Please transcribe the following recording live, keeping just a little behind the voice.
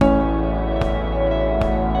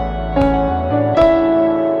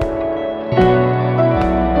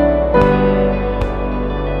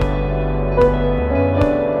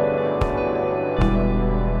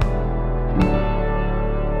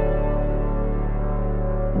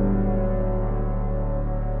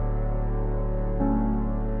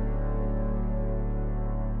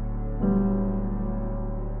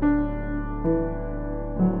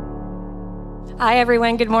Hi,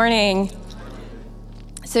 everyone. Good morning.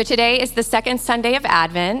 So today is the second Sunday of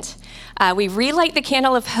Advent. We relight the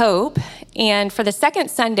candle of hope, and for the second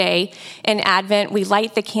Sunday in Advent, we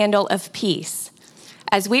light the candle of peace.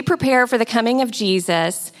 As we prepare for the coming of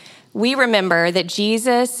Jesus, we remember that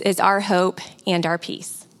Jesus is our hope and our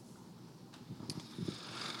peace.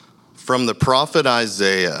 From the prophet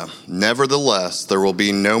Isaiah, nevertheless, there will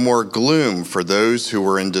be no more gloom for those who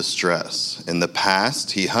were in distress. In the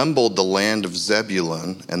past, he humbled the land of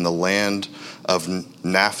Zebulun and the land of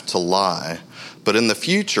Naphtali, but in the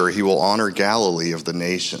future, he will honor Galilee of the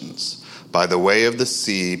nations, by the way of the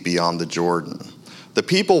sea beyond the Jordan. The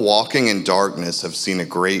people walking in darkness have seen a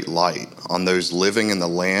great light. On those living in the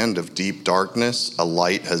land of deep darkness, a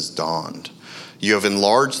light has dawned. You have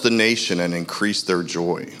enlarged the nation and increased their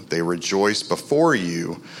joy. They rejoice before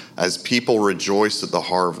you as people rejoice at the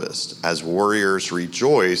harvest, as warriors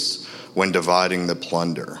rejoice when dividing the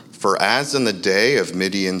plunder. For as in the day of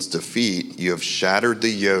Midian's defeat, you have shattered the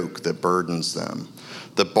yoke that burdens them,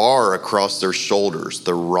 the bar across their shoulders,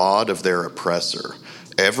 the rod of their oppressor.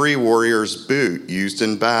 Every warrior's boot used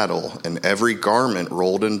in battle and every garment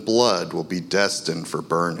rolled in blood will be destined for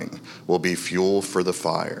burning, will be fuel for the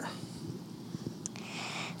fire.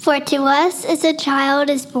 For to us is a child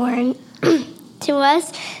is born, to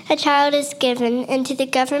us a child is given, and to the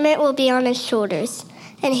government will be on his shoulders.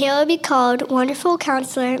 And he will be called Wonderful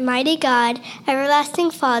Counselor, Mighty God, Everlasting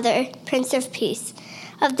Father, Prince of Peace.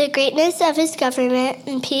 Of the greatness of his government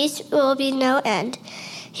and peace will be no end.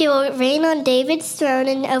 He will reign on David's throne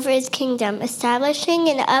and over his kingdom, establishing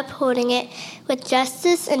and upholding it with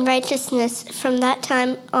justice and righteousness from that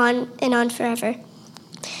time on and on forever.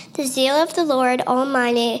 The zeal of the Lord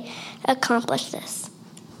Almighty accomplished this.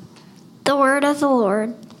 The word of the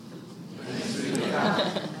Lord.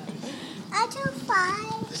 I took 5.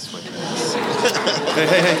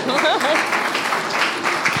 Hey.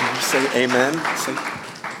 Can you say amen? Say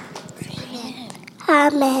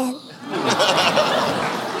Amen.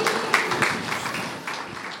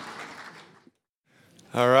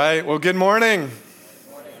 All right. Well, good morning.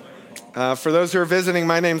 For those who are visiting,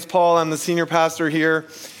 my name's Paul. I'm the senior pastor here.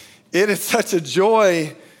 It is such a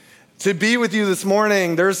joy to be with you this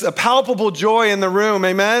morning. There's a palpable joy in the room.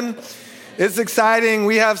 Amen. It's exciting.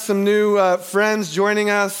 We have some new friends joining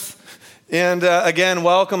us. And again,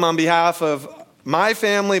 welcome on behalf of my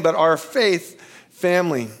family, but our faith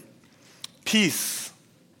family. Peace.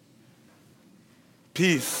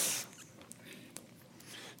 Peace.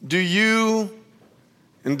 Do you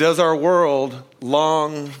and does our world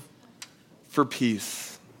long for peace?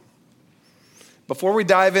 Before we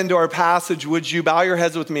dive into our passage, would you bow your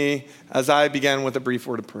heads with me as I begin with a brief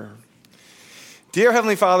word of prayer? Dear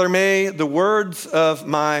Heavenly Father, may the words of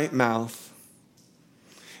my mouth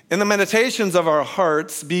and the meditations of our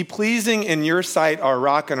hearts be pleasing in your sight, our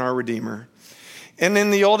rock and our redeemer. And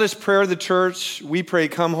in the oldest prayer of the church, we pray,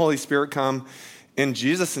 come Holy Spirit, come. In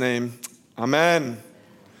Jesus' name, amen.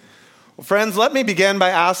 Well, friends, let me begin by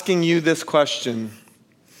asking you this question.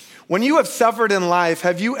 When you have suffered in life,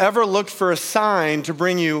 have you ever looked for a sign to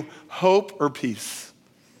bring you hope or peace?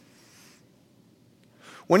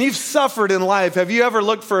 When you've suffered in life, have you ever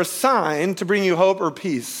looked for a sign to bring you hope or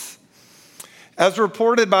peace? As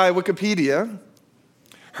reported by Wikipedia,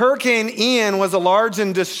 Hurricane Ian was a large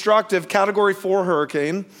and destructive Category 4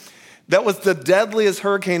 hurricane that was the deadliest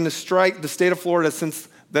hurricane to strike the state of Florida since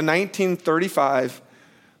the 1935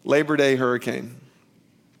 Labor Day hurricane.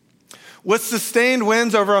 With sustained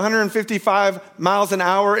winds over 155 miles an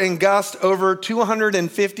hour and gusts over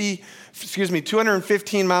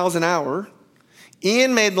 215 miles an hour,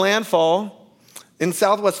 Ian made landfall in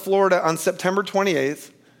southwest Florida on September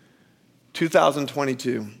 28th,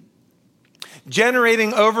 2022,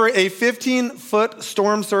 generating over a 15-foot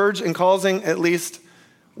storm surge and causing at least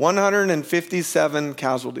 157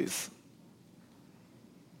 casualties.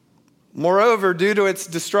 Moreover, due to its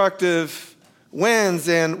destructive winds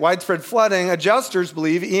and widespread flooding, adjusters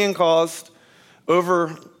believe Ian caused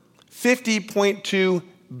over $50.2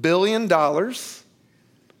 billion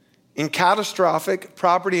in catastrophic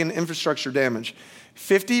property and infrastructure damage.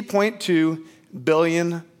 $50.2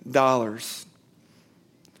 billion.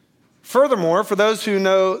 Furthermore, for those who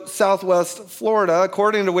know Southwest Florida,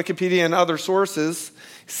 according to Wikipedia and other sources,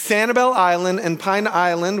 Sanibel Island and Pine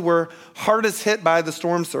Island were hardest hit by the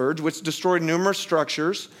storm surge, which destroyed numerous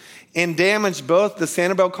structures and damaged both the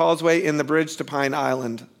Sanibel Causeway and the bridge to Pine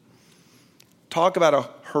Island. Talk about a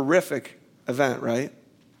horrific event, right?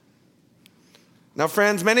 Now,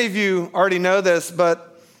 friends, many of you already know this,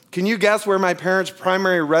 but can you guess where my parents'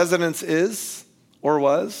 primary residence is or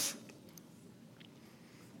was?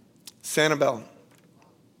 Sanibel.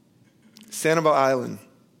 Sanibel Island.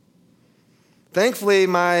 Thankfully,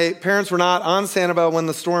 my parents were not on Sanibel when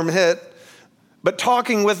the storm hit, but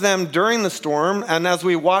talking with them during the storm and as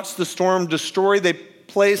we watched the storm destroy the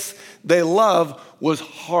place they love was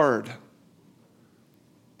hard.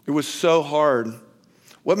 It was so hard.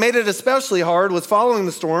 What made it especially hard was following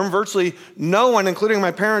the storm, virtually no one, including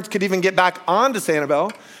my parents, could even get back onto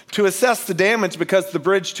Sanibel to assess the damage because the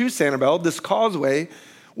bridge to Sanibel, this causeway,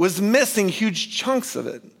 was missing huge chunks of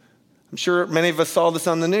it. I'm sure many of us saw this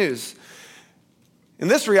on the news. And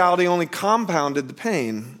this reality only compounded the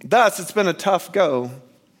pain. Thus, it's been a tough go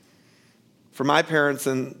for my parents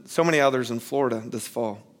and so many others in Florida this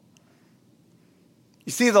fall.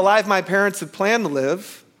 You see, the life my parents had planned to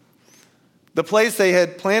live, the place they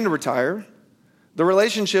had planned to retire, the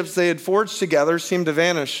relationships they had forged together seemed to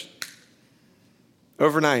vanish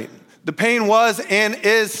overnight. The pain was and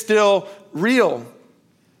is still real.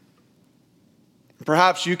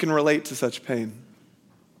 Perhaps you can relate to such pain.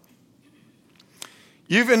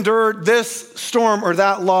 You've endured this storm or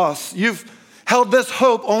that loss. You've held this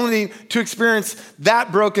hope only to experience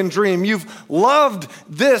that broken dream. You've loved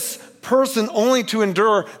this person only to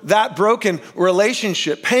endure that broken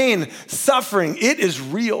relationship. Pain, suffering, it is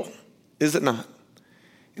real, is it not?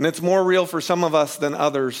 And it's more real for some of us than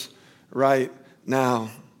others right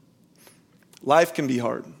now. Life can be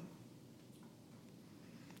hard.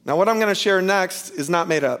 Now, what I'm going to share next is not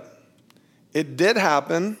made up. It did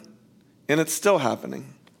happen, and it's still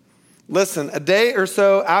happening. Listen, a day or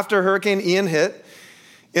so after Hurricane Ian hit,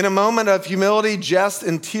 in a moment of humility, jest,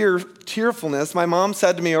 and tearfulness, my mom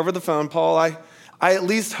said to me over the phone, Paul, I at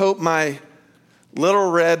least hope my little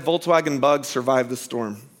red Volkswagen Bug survived the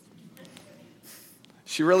storm.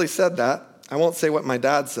 She really said that. I won't say what my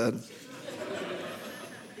dad said.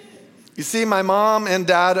 You see, my mom and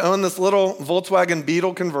dad owned this little Volkswagen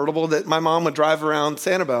Beetle convertible that my mom would drive around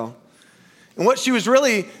Sanibel. And what she was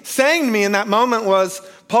really saying to me in that moment was,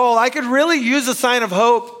 Paul, I could really use a sign of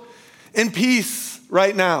hope and peace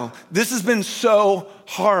right now. This has been so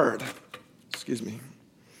hard. Excuse me.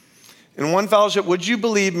 In one fellowship, would you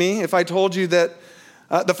believe me if I told you that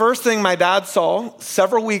the first thing my dad saw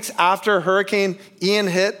several weeks after Hurricane Ian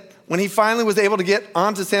hit, when he finally was able to get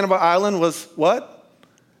onto Sanibel Island, was what?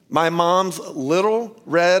 My mom's little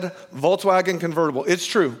red Volkswagen convertible. It's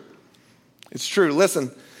true. It's true.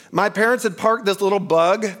 Listen, my parents had parked this little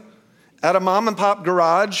Bug at a mom and pop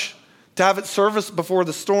garage to have it serviced before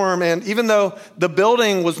the storm. And even though the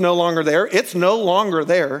building was no longer there, it's no longer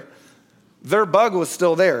there, their Bug was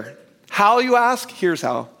still there. How, you ask? Here's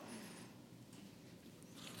how.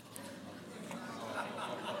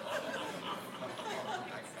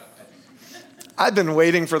 I've been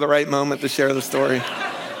waiting for the right moment to share the story.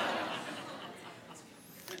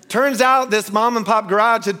 Turns out this mom and pop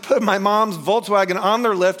garage had put my mom's Volkswagen on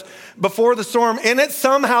their lift before the storm, and it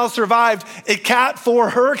somehow survived a Cat 4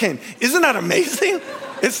 hurricane. Isn't that amazing?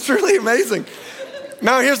 It's truly amazing.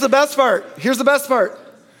 Now, here's the best part.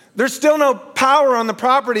 There's still no power on the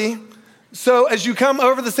property. So as you come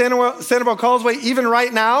over the Sanibel Causeway, even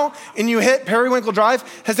right now, and you hit Periwinkle Drive,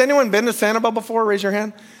 has anyone been to Sanibel before? Raise your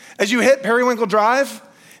hand. As you hit Periwinkle Drive,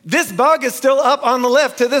 this Bug is still up on the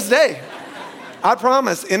lift to this day. I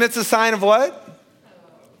promise. And it's a sign of what?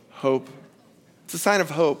 Hope. It's a sign of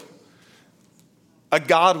hope. A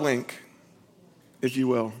God wink, if you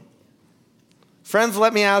will. Friends,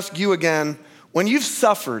 let me ask you again, when you've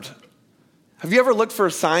suffered, have you ever looked for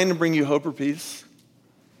a sign to bring you hope or peace?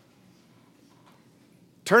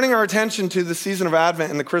 Turning our attention to the season of Advent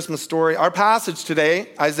and the Christmas story, our passage today,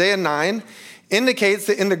 Isaiah 9, indicates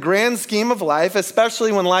that in the grand scheme of life,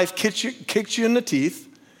 especially when life kicks you in the teeth,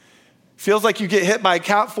 feels like you get hit by a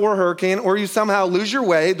Cat 4 hurricane or you somehow lose your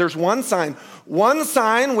way, there's one sign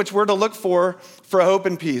which we're to look for hope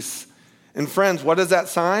and peace. And friends, what is that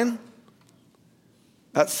sign?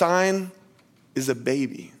 That sign is a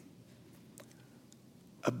baby.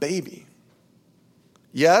 A baby.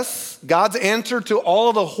 Yes, God's answer to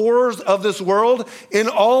all the horrors of this world in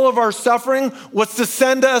all of our suffering was to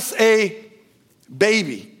send us a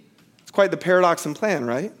baby. It's quite the paradox and plan,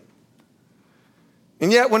 right?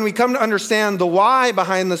 And yet when we come to understand the why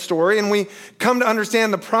behind the story and we come to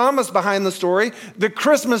understand the promise behind the story, the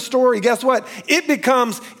Christmas story, guess what? It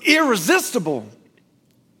becomes irresistible.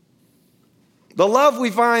 The love we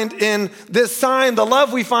find in this sign, the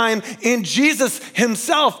love we find in Jesus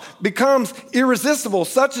himself becomes irresistible.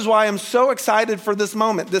 Such is why I'm so excited for this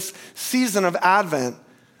moment, this season of Advent.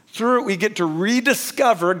 Through it, we get to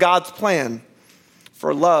rediscover God's plan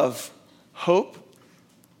for love, hope,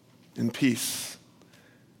 and peace.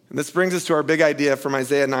 And this brings us to our big idea from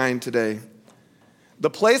Isaiah 9 today. The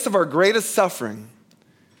place of our greatest suffering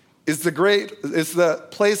is the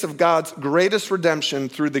place of God's greatest redemption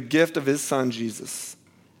through the gift of his son, Jesus.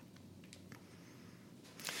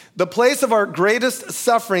 The place of our greatest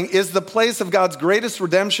suffering is the place of God's greatest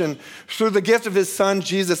redemption through the gift of his son,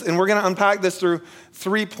 Jesus. And we're going to unpack this through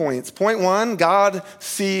 3 points. Point 1, God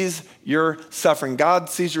sees your suffering. God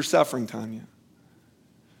sees your suffering, Tanya.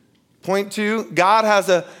 Point 2, God has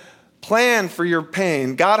a plan for your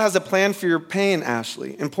pain. God has a plan for your pain,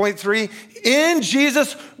 Ashley. And point 3, in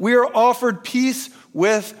Jesus, we are offered peace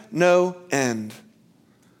with no end.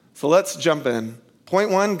 So let's jump in. Point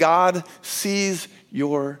 1, God sees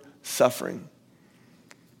your suffering.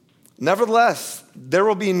 Nevertheless, there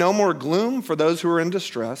will be no more gloom for those who are in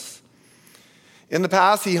distress. In the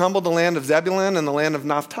past, he humbled the land of Zebulun and the land of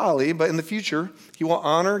Naphtali, but in the future, he will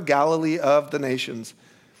honor Galilee of the nations.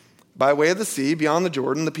 By way of the sea, beyond the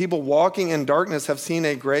Jordan, the people walking in darkness have seen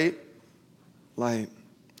a great light.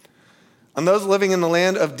 On those living in the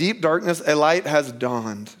land of deep darkness, a light has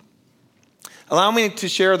dawned. Allow me to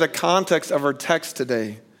share the context of our text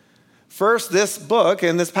today. First, this book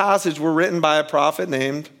and this passage were written by a prophet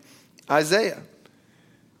named Isaiah.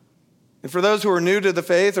 And for those who are new to the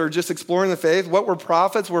faith or just exploring the faith, what were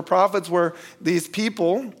prophets? Prophets were these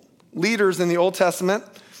people, leaders in the Old Testament,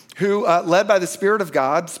 who, led by the Spirit of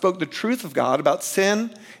God, spoke the truth of God about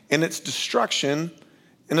sin and its destruction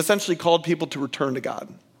and essentially called people to return to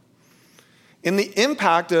God. And the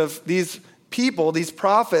impact of these people, these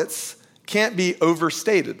prophets, can't be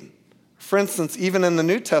overstated. For instance, even in the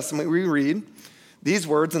New Testament, we read these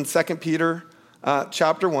words in 2 Peter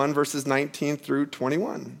chapter 1, verses 19 through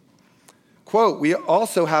 21. Quote, we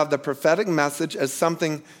also have the prophetic message as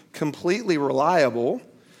something completely reliable,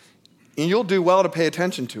 and you'll do well to pay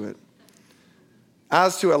attention to it.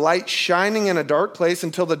 As to a light shining in a dark place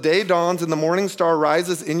until the day dawns and the morning star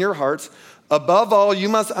rises in your hearts, above all, you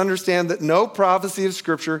must understand that no prophecy of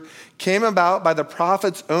Scripture came about by the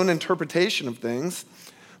prophet's own interpretation of things.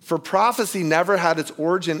 For prophecy never had its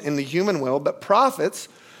origin in the human will, but prophets,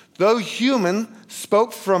 though human,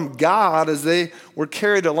 spoke from God as they were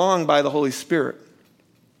carried along by the Holy Spirit.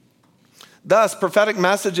 Thus, prophetic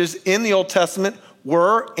messages in the Old Testament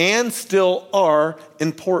were and still are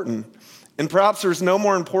important. And perhaps there's no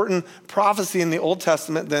more important prophecy in the Old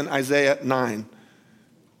Testament than Isaiah 9.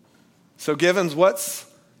 So, Givens, what's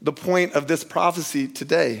the point of this prophecy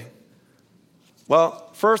today? Well,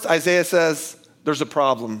 first, Isaiah says, there's a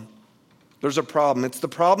problem. There's a problem. It's the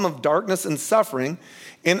problem of darkness and suffering.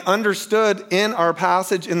 And understood in our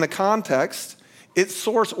passage in the context, its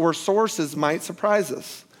source or sources might surprise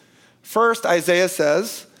us. First, Isaiah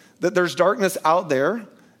says that there's darkness out there,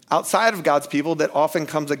 outside of God's people, that often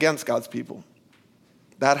comes against God's people.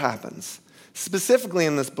 That happens. Specifically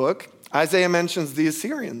in this book, Isaiah mentions the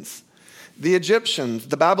Assyrians, the Egyptians,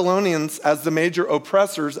 the Babylonians as the major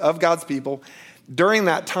oppressors of God's people during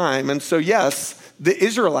that time. And so, yes, the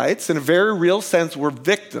Israelites, in a very real sense, were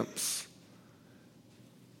victims.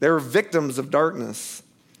 They were victims of darkness.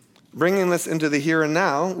 Bringing this into the here and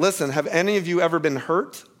now, listen, have any of you ever been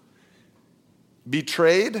hurt,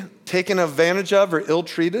 betrayed, taken advantage of, or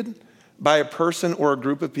ill-treated by a person or a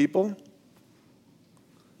group of people?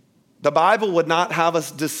 The Bible would not have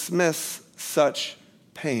us dismiss such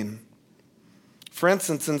pain. For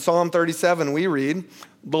instance, in Psalm 37, we read,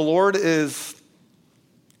 the Lord is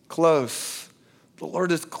close. The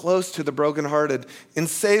Lord is close to the brokenhearted and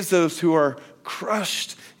saves those who are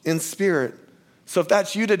crushed in spirit. So if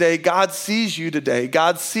that's you today, God sees you today.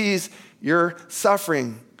 God sees your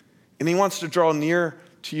suffering. And he wants to draw near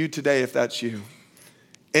to you today if that's you.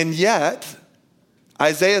 And yet,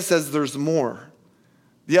 Isaiah says there's more.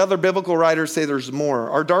 The other biblical writers say there's more.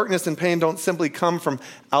 Our darkness and pain don't simply come from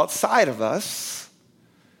outside of us.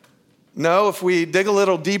 No, if we dig a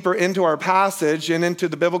little deeper into our passage and into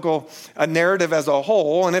the biblical narrative as a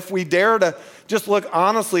whole, and if we dare to just look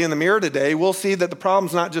honestly in the mirror today, we'll see that the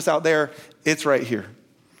problem's not just out there, it's right here.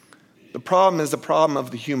 The problem is the problem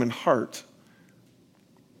of the human heart.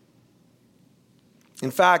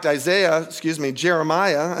 In fact,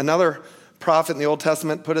 Jeremiah, another prophet in the Old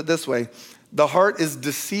Testament, put it this way: the heart is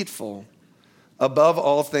deceitful above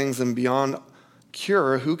all things and beyond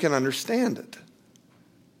cure. Who can understand it?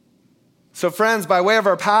 So friends, by way of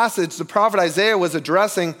our passage, the prophet Isaiah was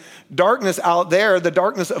addressing darkness out there, the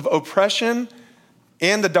darkness of oppression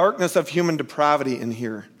and the darkness of human depravity in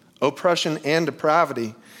here. Oppression and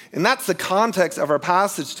depravity. And that's the context of our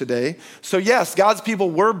passage today. So yes, God's people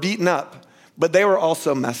were beaten up, but they were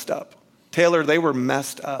also messed up. Taylor, they were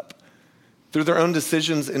messed up through their own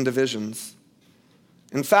decisions and divisions.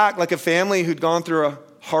 In fact, like a family who'd gone through a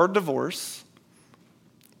hard divorce,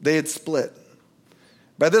 they had split.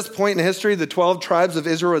 By this point in history, the 12 tribes of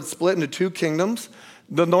Israel had split into two kingdoms,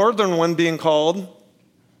 the northern one being called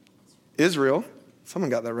Israel.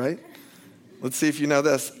 Someone got that right. Let's see if you know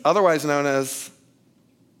this. Otherwise known as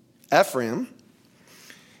Ephraim.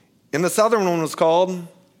 And the southern one was called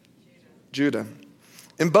Judah.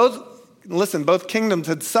 And both kingdoms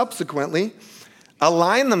had subsequently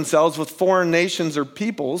aligned themselves with foreign nations or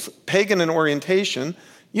peoples, pagan in orientation,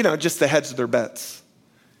 just to hedge their bets.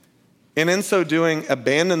 And in so doing,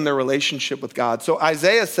 abandoned their relationship with God. So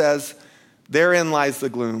Isaiah says, therein lies the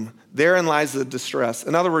gloom. Therein lies the distress.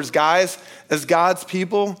 In other words, guys, as God's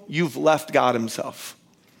people, you've left God himself.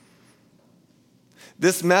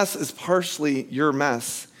 This mess is partially your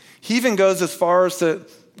mess. He even goes as far as to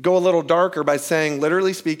go a little darker by saying,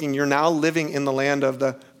 literally speaking, you're now living in the land of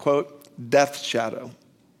the, quote, death shadow.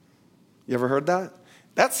 You ever heard that?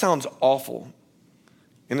 That sounds awful,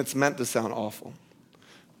 and it's meant to sound awful.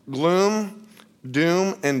 Gloom,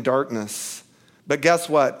 doom, and darkness. But guess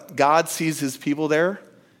what? God sees his people there,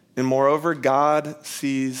 and moreover, God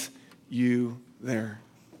sees you there.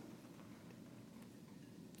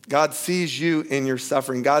 God sees you in your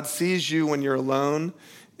suffering. God sees you when you're alone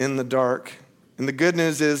in the dark. And the good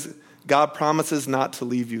news is God promises not to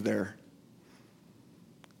leave you there.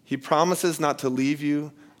 He promises not to leave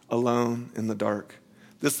you alone in the dark.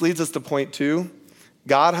 This leads us to point 2.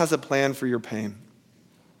 God has a plan for your pain.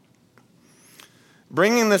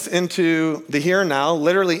 Bringing this into the here and now,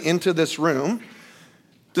 literally into this room,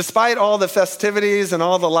 despite all the festivities and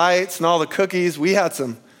all the lights and all the cookies, we had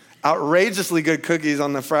some outrageously good cookies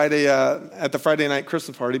on the Friday at the Friday night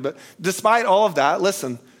Christmas party. But despite all of that,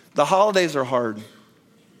 listen, the holidays are hard.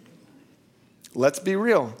 Let's be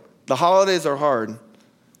real. The holidays are hard.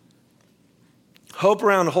 Hope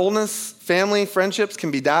around wholeness, family, friendships can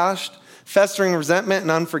be dashed. Festering resentment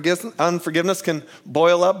and unforgiveness can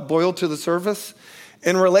boil to the surface.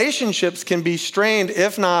 And relationships can be strained,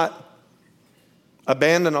 if not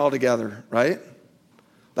abandoned altogether, right?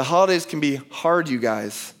 The holidays can be hard, you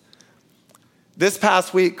guys. This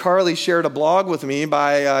past week, Carly shared a blog with me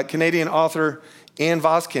by Canadian author Anne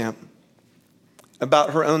Voskamp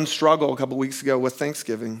about her own struggle a couple weeks ago with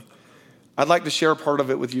Thanksgiving. I'd like to share part of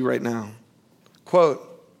it with you right now. Quote,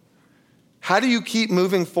 how do you keep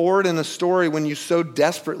moving forward in a story when you so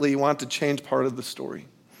desperately want to change part of the story?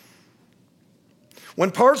 When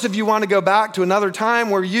parts of you want to go back to another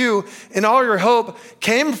time where you and all your hope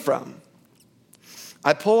came from.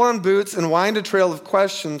 I pull on boots and wind a trail of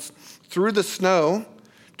questions through the snow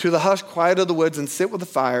to the hushed quiet of the woods and sit with the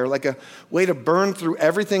fire like a way to burn through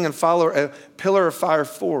everything and follow a pillar of fire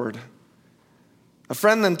forward. A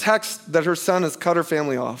friend then texts that her son has cut her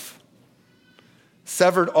family off,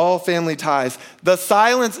 severed all family ties. The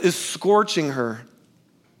silence is scorching her.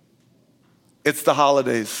 It's the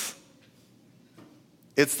holidays.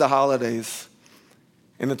 It's the holidays,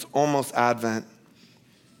 and it's almost Advent.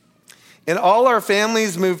 And all our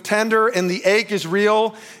families move tender, and the ache is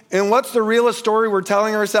real. And what's the realest story we're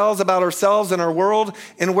telling ourselves about ourselves and our world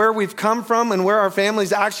and where we've come from and where our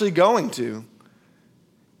family's actually going to?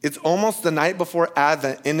 It's almost the night before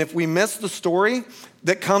Advent. And if we miss the story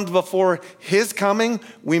that comes before his coming,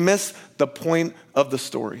 we miss the point of the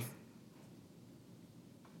story.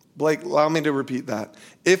 Blake, allow me to repeat that.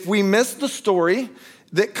 If we miss the story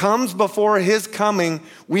that comes before his coming,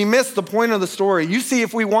 we miss the point of the story. You see,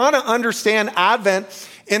 if we want to understand Advent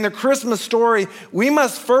in the Christmas story, we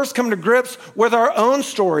must first come to grips with our own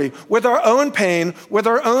story, with our own pain, with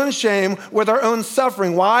our own shame, with our own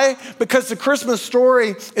suffering. Why? Because the Christmas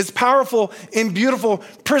story is powerful and beautiful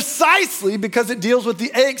precisely because it deals with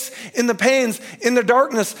the aches and the pains and the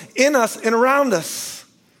darkness in us and around us.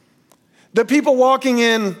 The people walking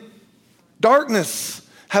in darkness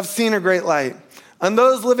have seen a great light. On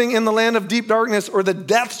those living in the land of deep darkness or the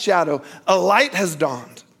death shadow, a light has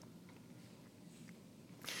dawned.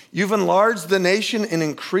 You've enlarged the nation and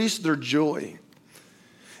increased their joy.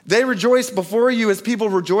 They rejoice before you as people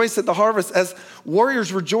rejoice at the harvest, as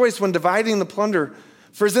warriors rejoice when dividing the plunder.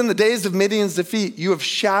 For as in the days of Midian's defeat, you have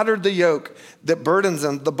shattered the yoke that burdens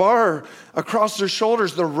them, the bar across their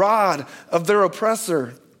shoulders, the rod of their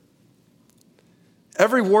oppressor.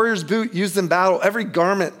 Every warrior's boot used in battle, every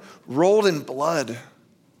garment rolled in blood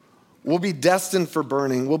will be destined for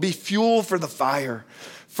burning, will be fuel for the fire.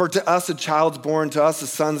 For to us a child's born, to us a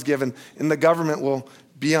son's given, and the government will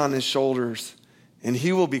be on his shoulders. And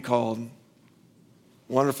he will be called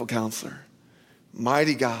Wonderful Counselor,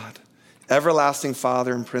 Mighty God, Everlasting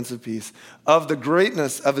Father, and Prince of Peace. Of the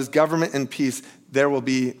greatness of his government and peace, there will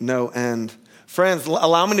be no end. Friends,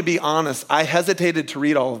 allow me to be honest. I hesitated to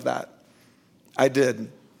read all of that. I did.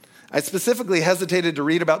 I specifically hesitated to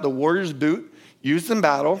read about the warrior's boot used in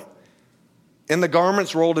battle, and the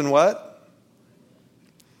garments rolled in what?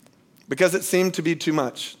 Because it seemed to be too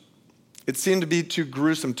much. It seemed to be too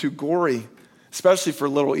gruesome, too gory, especially for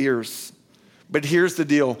little ears. But here's the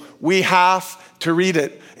deal. We have to read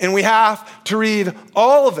it, and we have to read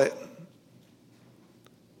all of it.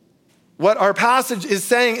 What our passage is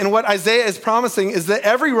saying and what Isaiah is promising is that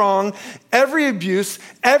every wrong, every abuse,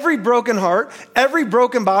 every broken heart, every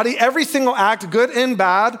broken body, every single act, good and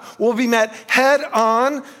bad, will be met head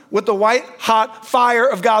on with the white hot fire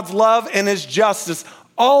of God's love and his justice.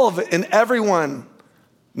 All of it and everyone,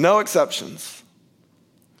 no exceptions.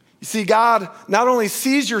 You see, God not only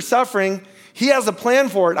sees your suffering, he has a plan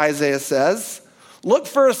for it, Isaiah says. Look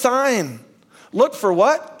for a sign. Look for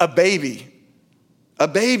what? A baby,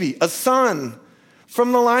 a son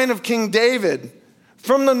from the line of King David,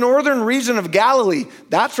 from the northern region of Galilee.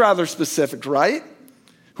 That's rather specific, right?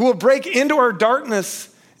 Who will break into our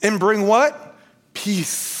darkness and bring what?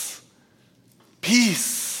 Peace.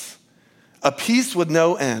 Peace. A peace with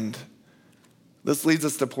no end. This leads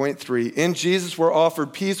us to point 3. In Jesus, we're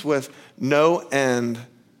offered peace with no end.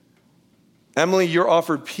 Emily, you're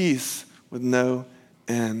offered peace with no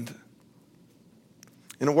end.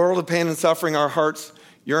 In a world of pain and suffering, our hearts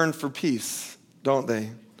yearn for peace, don't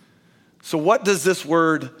they? So what does this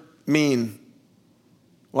word mean?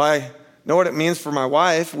 Well, I know what it means for my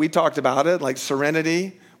wife. We talked about it, like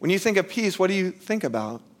serenity. When you think of peace, what do you think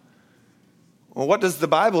about? Well, what does the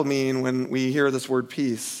Bible mean when we hear this word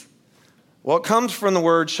peace? Well, it comes from the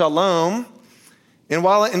word shalom. And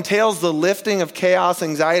while it entails the lifting of chaos,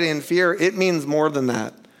 anxiety, and fear, it means more than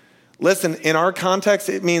that. Listen, in our context,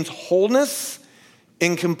 it means wholeness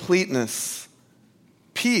and completeness.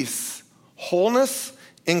 Peace, wholeness,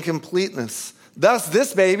 and completeness. Thus,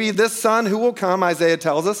 this baby, this son who will come, Isaiah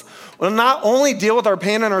tells us, will not only deal with our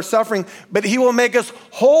pain and our suffering, but he will make us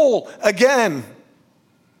whole again.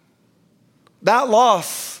 That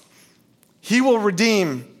loss, he will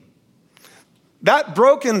redeem. That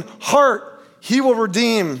broken heart, he will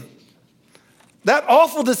redeem. That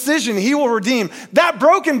awful decision, he will redeem. That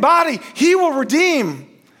broken body, he will redeem.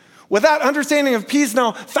 With that understanding of peace,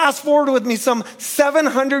 now fast forward with me some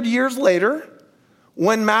 700 years later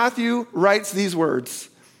when Matthew writes these words.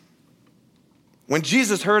 When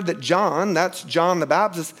Jesus heard that John, that's John the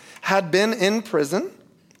Baptist, had been in prison,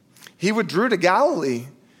 he withdrew to Galilee.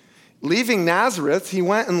 Leaving Nazareth, he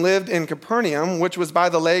went and lived in Capernaum, which was by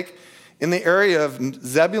the lake in the area of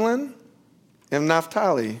Zebulun and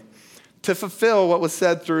Naphtali, to fulfill what was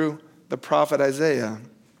said through the prophet Isaiah.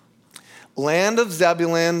 Land of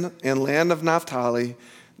Zebulun and land of Naphtali,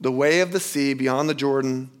 the way of the sea beyond the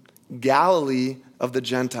Jordan, Galilee of the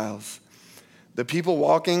Gentiles. The people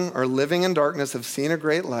walking or living in darkness have seen a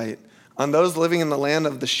great light. On those living in the land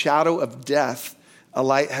of the shadow of death, a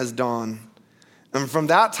light has dawned. And from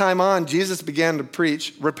that time on, Jesus began to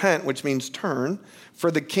preach, repent, which means turn, for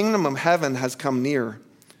the kingdom of heaven has come near.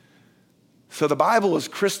 So the Bible is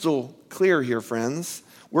crystal clear here, friends.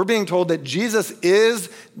 We're being told that Jesus is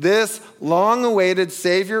this long-awaited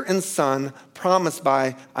Savior and Son promised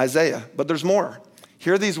by Isaiah. But there's more.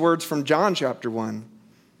 Hear these words from John chapter 1.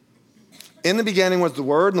 In the beginning was the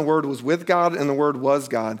Word, and the Word was with God, and the Word was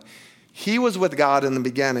God. He was with God in the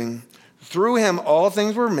beginning. Through him all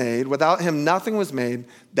things were made. Without him nothing was made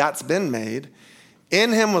that's been made.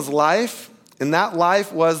 In him was life, and that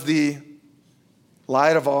life was the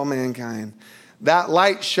light of all mankind. That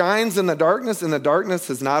light shines in the darkness, and the darkness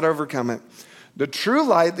has not overcome it. The true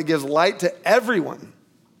light that gives light to everyone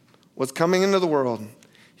was coming into the world.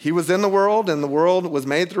 He was in the world, and the world was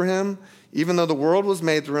made through him. Even though the world was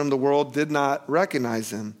made through him, the world did not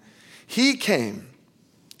recognize him. He came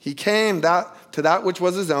to that which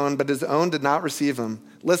was his own, but his own did not receive him.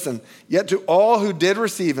 Listen, yet to all who did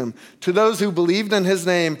receive him, to those who believed in his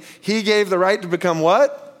name, he gave the right to become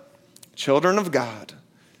what? Children of God.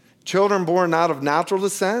 Children born not of natural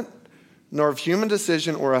descent, nor of human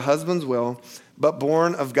decision or a husband's will, but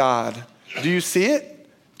born of God. Do you see it?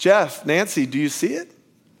 Jeff, Nancy, do you see it?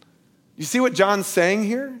 You see what John's saying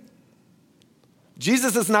here?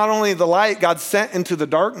 Jesus is not only the light God sent into the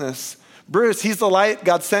darkness. Bruce, he's the light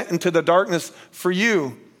God sent into the darkness for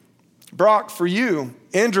you. Brock, for you.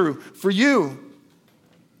 Andrew, for you.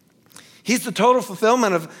 He's the total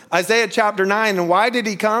fulfillment of Isaiah chapter 9. And why did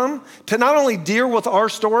he come? To not only deal with our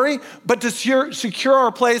story, but to secure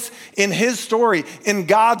our place in his story, in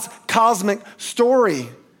God's cosmic story.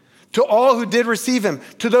 To all who did receive him,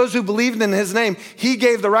 to those who believed in his name, he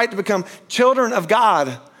gave the right to become children of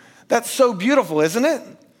God. That's so beautiful, isn't it?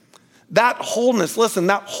 That wholeness, listen,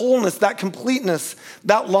 that wholeness, that completeness,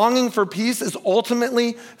 that longing for peace is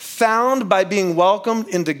ultimately found by being welcomed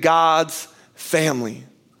into God's family.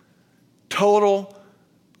 Total,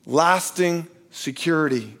 lasting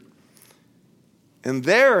security. And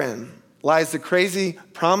therein lies the crazy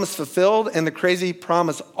promise fulfilled and the crazy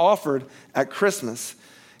promise offered at Christmas.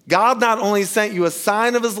 God not only sent you a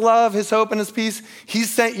sign of his love, his hope, and his peace, he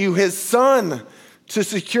sent you his son to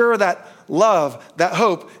secure that love, that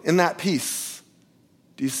hope, and that peace.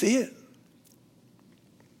 Do you see it?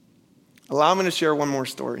 Allow me to share one more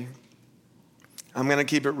story. I'm going to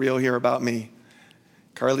keep it real here about me.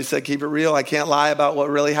 Carly said, keep it real. I can't lie about what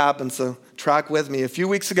really happened, so track with me. A few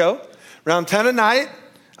weeks ago, around 10 at night,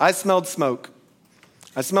 I smelled smoke.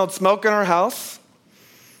 I smelled smoke in our house,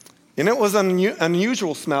 and it was an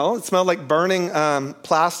unusual smell. It smelled like burning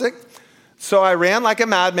plastic. So I ran like a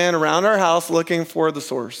madman around our house looking for the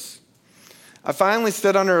source. I finally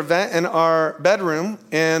stood under a vent in our bedroom,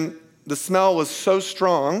 and the smell was so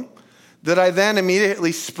strong that I then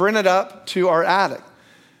immediately sprinted up to our attic.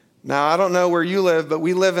 Now, I don't know where you live, but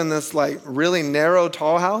we live in this like really narrow,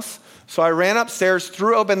 tall house. So I ran upstairs,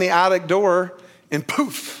 threw open the attic door, and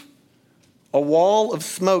poof, a wall of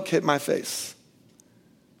smoke hit my face.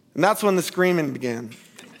 And that's when the screaming began.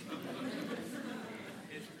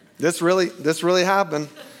 This really happened.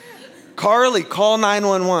 Carly, call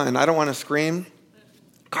 911. I don't want to scream.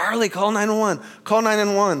 Carly, call 911. Call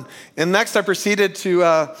 911. And next I proceeded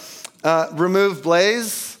to remove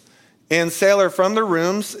Blaze and Sailor from their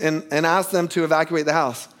rooms and ask them to evacuate the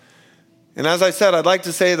house. And as I said, I'd like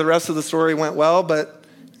to say the rest of the story went well, but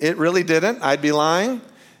it really didn't. I'd be lying.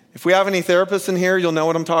 If we have any therapists in here, you'll know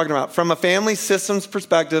what I'm talking about. From a family systems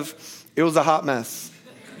perspective, it was a hot mess.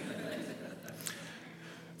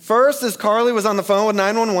 First, as Carly was on the phone with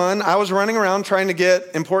 911, I was running around trying to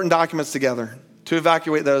get important documents together to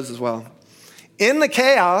evacuate those as well. In the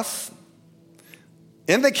chaos,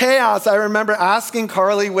 I remember asking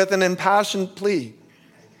Carly with an impassioned plea,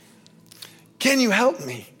 "Can you help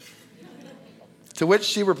me?" To which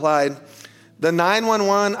she replied, "The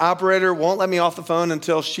 911 operator won't let me off the phone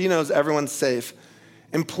until she knows everyone's safe.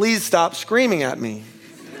 And please stop screaming at me."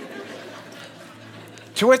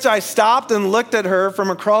 To which I stopped and looked at her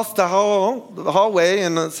from across the hallway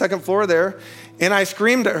in the second floor there, and I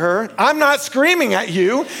screamed at her, "I'm not screaming at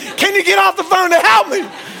you. Can you get off the phone to help me?"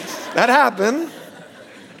 That happened.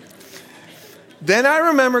 Then I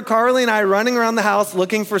remember Carly and I running around the house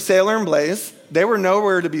looking for Sailor and Blaze. They were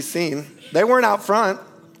nowhere to be seen. They weren't out front.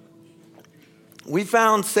 We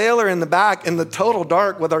found Sailor in the back in the total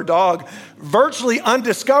dark with our dog, virtually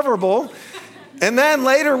undiscoverable. And then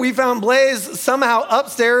later we found Blaze somehow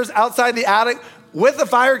upstairs outside the attic with a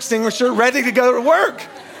fire extinguisher ready to go to work.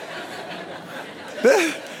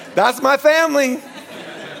 That's my family.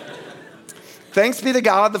 Thanks be to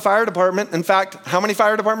God, the fire department. In fact, how many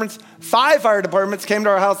fire departments? 5 fire departments came to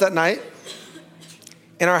our house that night,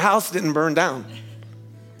 and our house didn't burn down.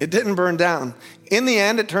 It didn't burn down. In the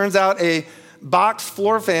end, it turns out a box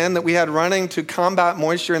floor fan that we had running to combat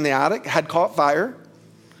moisture in the attic had caught fire,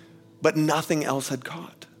 but nothing else had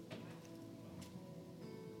caught.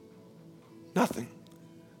 Nothing.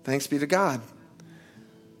 Thanks be to God.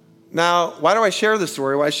 Now, why do I share this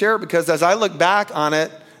story? Well, I share it because as I look back on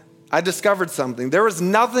it, I discovered something. There was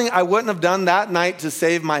nothing I wouldn't have done that night to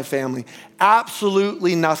save my family.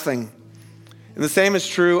 Absolutely nothing. And the same is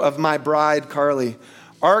true of my bride, Carly.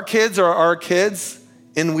 Our kids are our kids,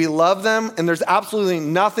 and we love them, and there's absolutely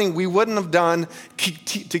nothing we wouldn't have done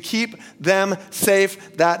to keep them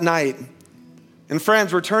safe that night. And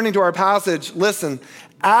friends, returning to our passage, listen,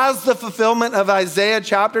 as the fulfillment of Isaiah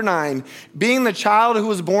chapter 9, being the child who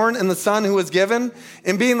was born and the son who was given,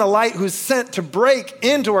 and being the light who's sent to break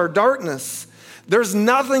into our darkness, there's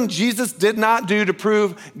nothing Jesus did not do to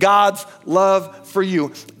prove God's love for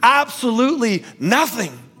you. Absolutely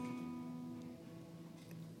nothing.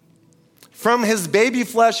 From his baby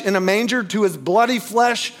flesh in a manger to his bloody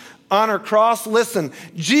flesh on a cross, listen,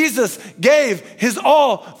 Jesus gave his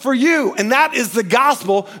all for you. And that is the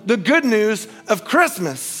gospel, the good news of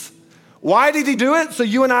Christmas. Why did he do it? So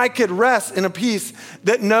you and I could rest in a peace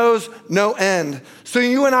that knows no end. So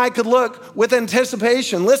you and I could look with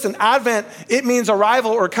anticipation. Listen, Advent, it means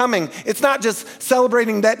arrival or coming. It's not just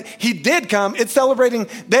celebrating that he did come, it's celebrating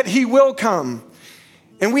that he will come.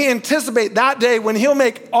 And we anticipate that day when he'll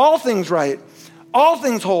make all things right, all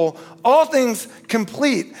things whole, all things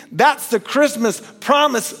complete. That's the Christmas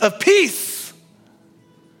promise of peace.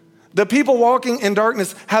 The people walking in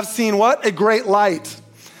darkness have seen what? A great light.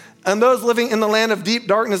 And those living in the land of deep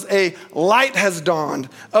darkness, a light has dawned.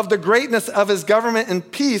 Of the greatness of his government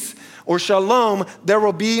and peace, or shalom, there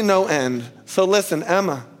will be no end. So listen,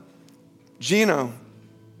 Emma, Gino,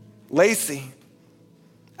 Lacey,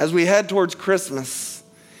 as we head towards Christmas,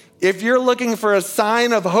 If you're looking for a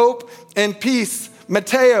sign of hope and peace,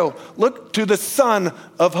 Mateo, look to the Son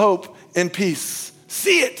of hope and peace.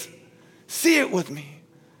 See it. See it with me.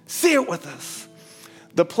 See it with us.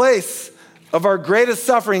 The place of our greatest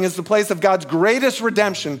suffering is the place of God's greatest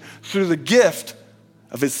redemption through the gift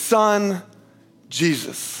of his Son,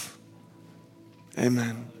 Jesus.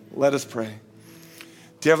 Amen. Let us pray.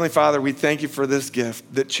 Dear Heavenly Father, we thank you for this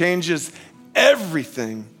gift that changes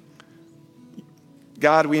everything.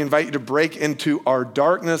 God, we invite you to break into our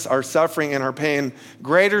darkness, our suffering, and our pain,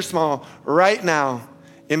 great or small, right now.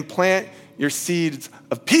 Implant your seeds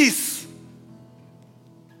of peace.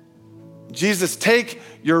 Jesus, take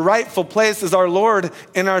your rightful place as our Lord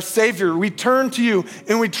and our Savior. We turn to you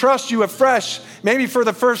and we trust you afresh, maybe for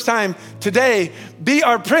the first time today. Be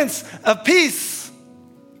our Prince of Peace.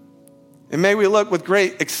 And may we look with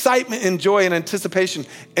great excitement and joy and anticipation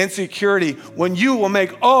and security when you will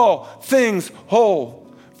make all things whole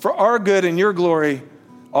for our good and your glory.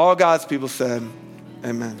 All God's people said,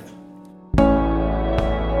 amen.